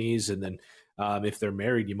companies, and then if they're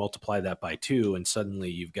married, you multiply that by 2, and suddenly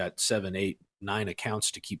you've got 7, 8, 9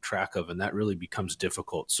 accounts to keep track of, and that really becomes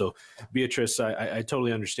difficult. So, Beatrice, I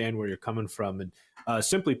totally understand where you're coming from, and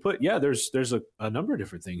simply put, yeah, there's a number of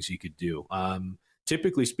different things you could do.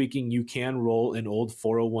 Typically speaking, you can roll an old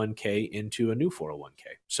 401k into a new 401k.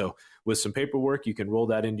 So, with some paperwork, you can roll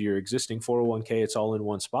that into your existing 401k. It's all in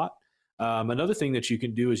one spot. Another thing that you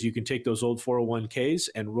can do is you can take those old 401ks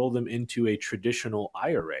and roll them into a traditional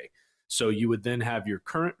IRA. So you would then have your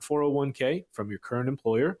current 401k from your current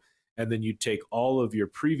employer, and then you'd take all of your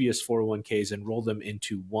previous 401ks and roll them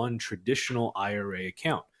into one traditional IRA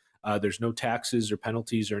account. There's no taxes or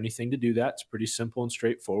penalties or anything to do that. It's pretty simple and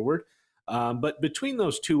straightforward. But between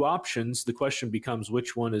those two options, the question becomes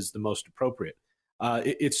which one is the most appropriate.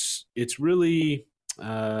 It's really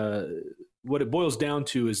what it boils down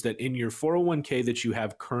to is that in your 401k that you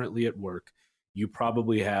have currently at work, you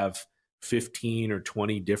probably have 15 or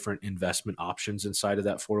 20 different investment options inside of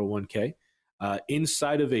that 401k.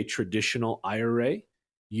 Inside of a traditional IRA,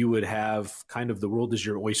 you would have kind of the world is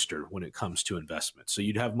your oyster when it comes to investments. So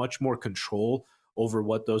you'd have much more control over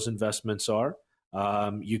what those investments are.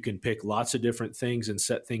 You can pick lots of different things and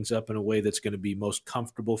set things up in a way that's going to be most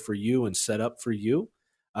comfortable for you and set up for you.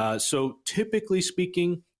 So typically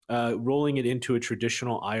speaking, rolling it into a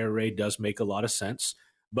traditional IRA does make a lot of sense.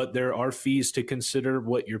 But there are fees to consider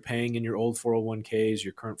what you're paying in your old 401ks,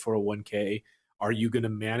 your current 401k. Are you going to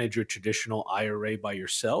manage your traditional IRA by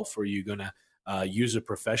yourself, or are you going to use a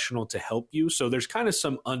professional to help you? So there's kind of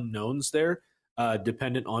some unknowns there,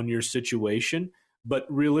 dependent on your situation. But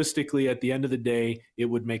realistically, at the end of the day, it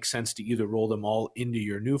would make sense to either roll them all into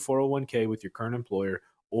your new 401k with your current employer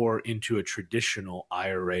or into a traditional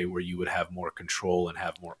IRA where you would have more control and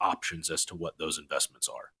have more options as to what those investments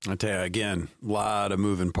are. I tell you, again, a lot of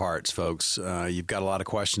moving parts, folks. You've got a lot of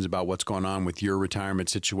questions about what's going on with your retirement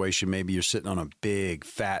situation. Maybe you're sitting on a big,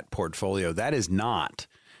 fat portfolio. That is not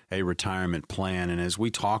a retirement plan. And as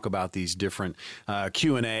we talk about these different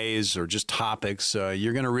Q&As or just topics,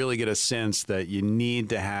 you're going to really get a sense that you need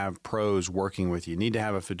to have pros working with you. You need to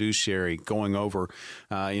have a fiduciary going over,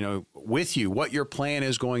 with you what your plan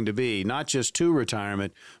is going to be, not just to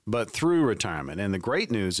retirement, but through retirement. And the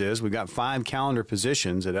great news is we've got 5 calendar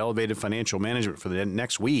positions at Elevated Financial Management for the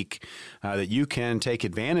next week that you can take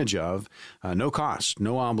advantage of. No cost,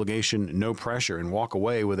 no obligation, no pressure, and walk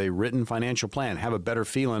away with a written financial plan. Have a better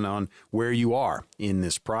feeling on where you are in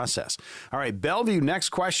this process. All right, Bellevue, next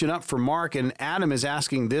question up for Mark, and Adam is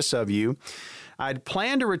asking this of you. I'd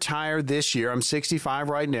plan to retire this year. I'm 65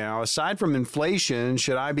 right now. Aside from inflation,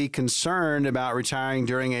 should I be concerned about retiring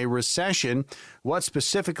during a recession? What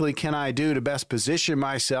specifically can I do to best position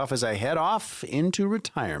myself as I head off into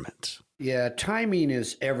retirement? Yeah, timing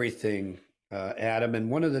is everything, Adam. And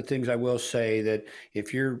one of the things I will say that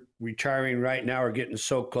if you're retiring right now or getting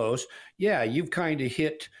so close, yeah, you've kind of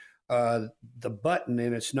hit the button,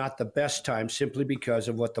 and it's not the best time simply because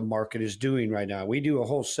of what the market is doing right now. We do a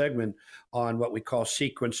whole segment on what we call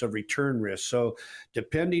sequence of return risk. So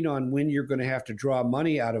depending on when you're going to have to draw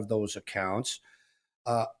money out of those accounts,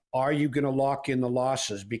 are you going to lock in the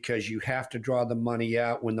losses because you have to draw the money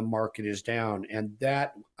out when the market is down? And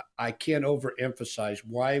that, I can't overemphasize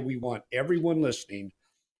why we want everyone listening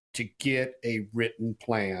to get a written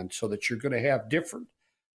plan so that you're going to have different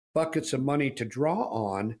buckets of money to draw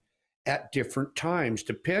on at different times,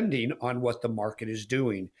 depending on what the market is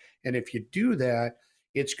doing. And if you do that,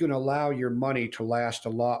 it's going to allow your money to last a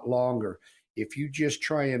lot longer. If you just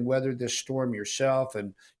try and weather this storm yourself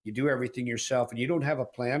and you do everything yourself and you don't have a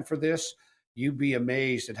plan for this, you'd be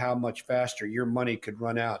amazed at how much faster your money could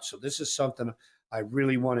run out. So this is something I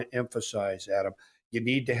really want to emphasize, Adam. You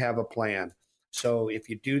need to have a plan. So if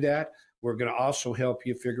you do that, we're going to also help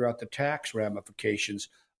you figure out the tax ramifications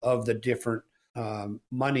of the different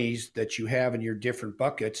monies that you have in your different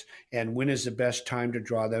buckets, and when is the best time to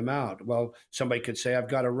draw them out. Well, somebody could say, I've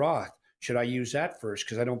got a Roth. Should I use that first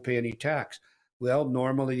because I don't pay any tax? Well,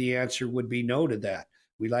 normally the answer would be no to that.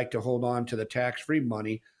 We like to hold on to the tax-free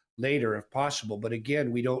money later if possible. But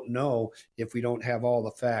again, we don't know if we don't have all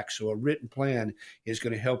the facts. So a written plan is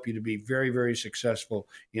going to help you to be very, very successful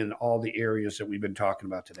in all the areas that we've been talking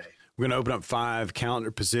about today. We're going to open up 5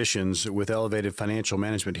 calendar positions with Elevated Financial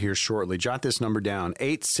Management here shortly. Jot this number down,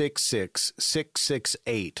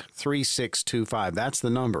 866-668-3625. That's the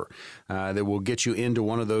number that will get you into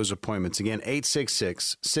one of those appointments. Again,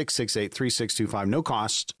 866-668-3625. No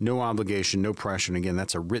cost, no obligation, no pressure. And again,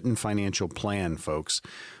 that's a written financial plan, folks.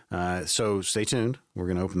 So stay tuned. We're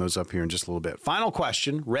going to open those up here in just a little bit. Final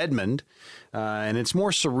question, Redmond, and it's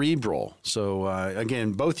more cerebral. So,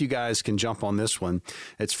 again, both you guys can jump on this one.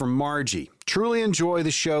 It's from Margie. Truly enjoy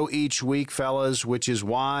the show each week, fellas, which is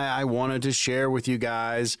why I wanted to share with you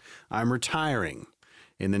guys I'm retiring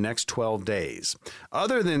in the next 12 days.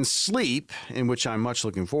 Other than sleep, in which I'm much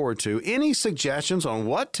looking forward to, any suggestions on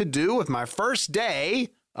what to do with my first day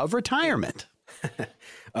of retirement?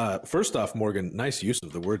 First off, Morgan, nice use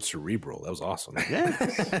of the word cerebral. That was awesome. Yeah.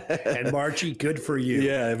 And Margie, good for you.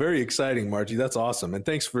 Yeah, very exciting, Margie. That's awesome. And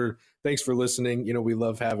thanks for listening. You know, we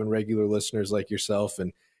love having regular listeners like yourself,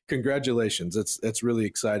 and congratulations. It's really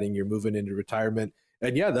exciting. You're moving into retirement.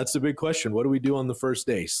 And yeah, that's the big question. What do we do on the first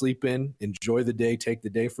day? Sleep in, enjoy the day, take the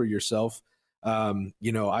day for yourself.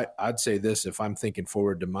 I'd say this, if I'm thinking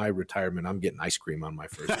forward to my retirement, I'm getting ice cream on my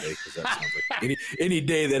first day, because that sounds like any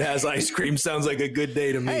day that has ice cream sounds like a good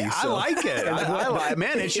day to me. Hey, so. I like it. I like,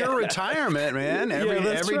 man, it's your retirement, man.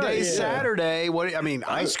 Every day's Saturday.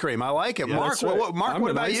 Ice cream. I like it. Yeah, Mark,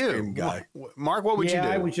 what about you? Guy. Mark, what would you do?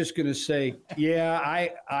 I was just going to say,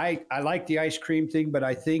 I like the ice cream thing, but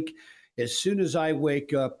I think as soon as I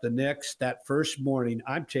wake up that first morning,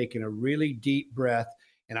 I'm taking a really deep breath,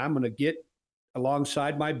 and I'm going to get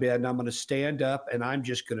alongside my bed, and I'm going to stand up, and I'm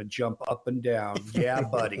just going to jump up and down. Yeah,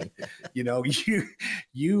 buddy.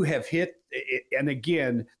 You have hit it. And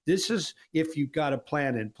again, this is if you've got a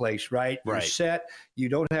plan in place, right? You're set. You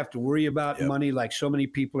don't have to worry about money like so many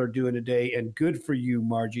people are doing today. And good for you,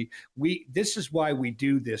 Margie. This is why we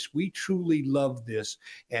do this. We truly love this.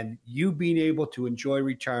 And you being able to enjoy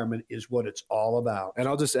retirement is what it's all about. And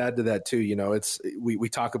I'll just add to that too. We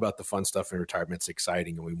talk about the fun stuff in retirement. It's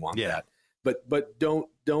exciting, and we want that. but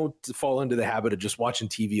don't fall into the habit of just watching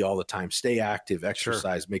TV all the time. Stay active,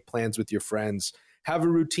 exercise, make plans with your friends, have a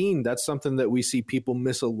routine. That's something that we see people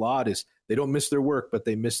miss a lot, is they don't miss their work, but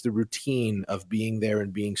they miss the routine of being there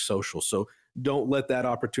and being social. So don't let that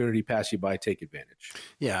opportunity pass you by. Take advantage.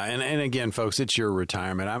 Yeah. And again, folks, it's your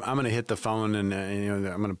retirement. I'm going to hit the phone and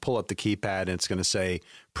I'm going to pull up the keypad and it's going to say,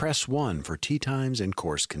 press 1 for tee times and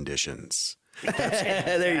course conditions.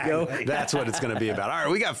 There you go. That's what it's going to be about. All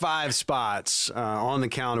right, we got 5 spots on the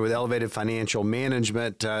calendar with Elevated Financial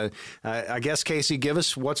Management. I guess, Casey, give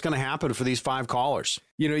us what's going to happen for these 5 callers.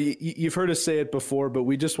 You've heard us say it before, but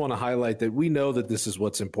we just want to highlight that we know that this is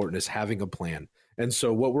what's important, is having a plan. And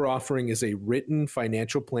so what we're offering is a written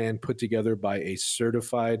financial plan put together by a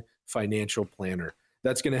certified financial planner.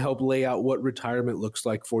 That's going to help lay out what retirement looks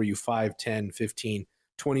like for you 5, 10, 15,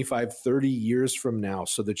 25, 30 years from now,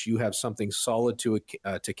 so that you have something solid to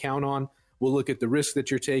count on. We'll look at the risk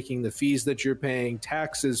that you're taking, the fees that you're paying,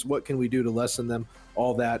 taxes, what can we do to lessen them,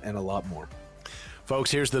 all that and a lot more.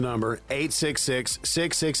 Folks, here's the number,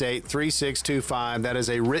 866-668-3625. That is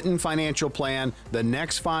a written financial plan. The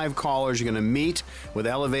next 5 callers, you're going to meet with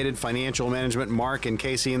Elevated Financial Management, Mark and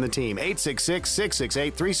Casey and the team.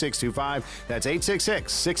 866-668-3625. That's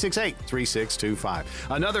 866-668-3625.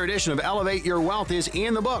 Another edition of Elevate Your Wealth is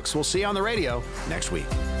in the books. We'll see you on the radio next week.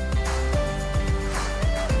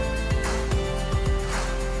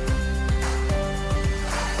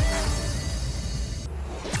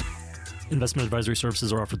 Investment advisory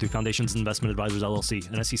services are offered through Foundations Investment Advisors, LLC,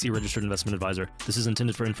 an SEC-registered investment advisor. This is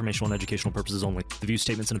intended for informational and educational purposes only. The views,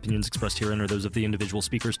 statements, and opinions expressed herein are those of the individual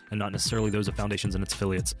speakers and not necessarily those of Foundations and its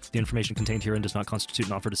affiliates. The information contained herein does not constitute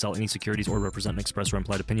an offer to sell any securities or represent an express or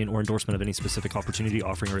implied opinion or endorsement of any specific opportunity,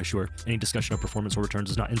 offering, or issuer. Any discussion of performance or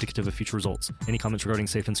returns is not indicative of future results. Any comments regarding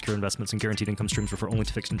safe and secure investments and guaranteed income streams refer only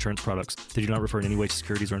to fixed insurance products. They do not refer in any way to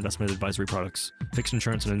securities or investment advisory products. Fixed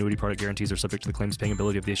insurance and annuity product guarantees are subject to the claims-paying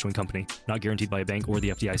ability of the issuing company, not guaranteed by a bank or the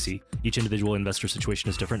FDIC. Each individual investor situation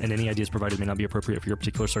is different, and any ideas provided may not be appropriate for your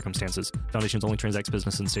particular circumstances. Foundations only transacts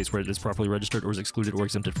business in states where it is properly registered or is excluded or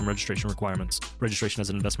exempted from registration requirements. Registration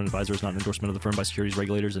as an investment advisor is not an endorsement of the firm by securities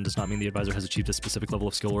regulators and does not mean the advisor has achieved a specific level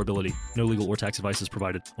of skill or ability. No legal or tax advice is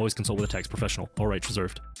provided. Always consult with a tax professional. All rights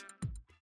reserved.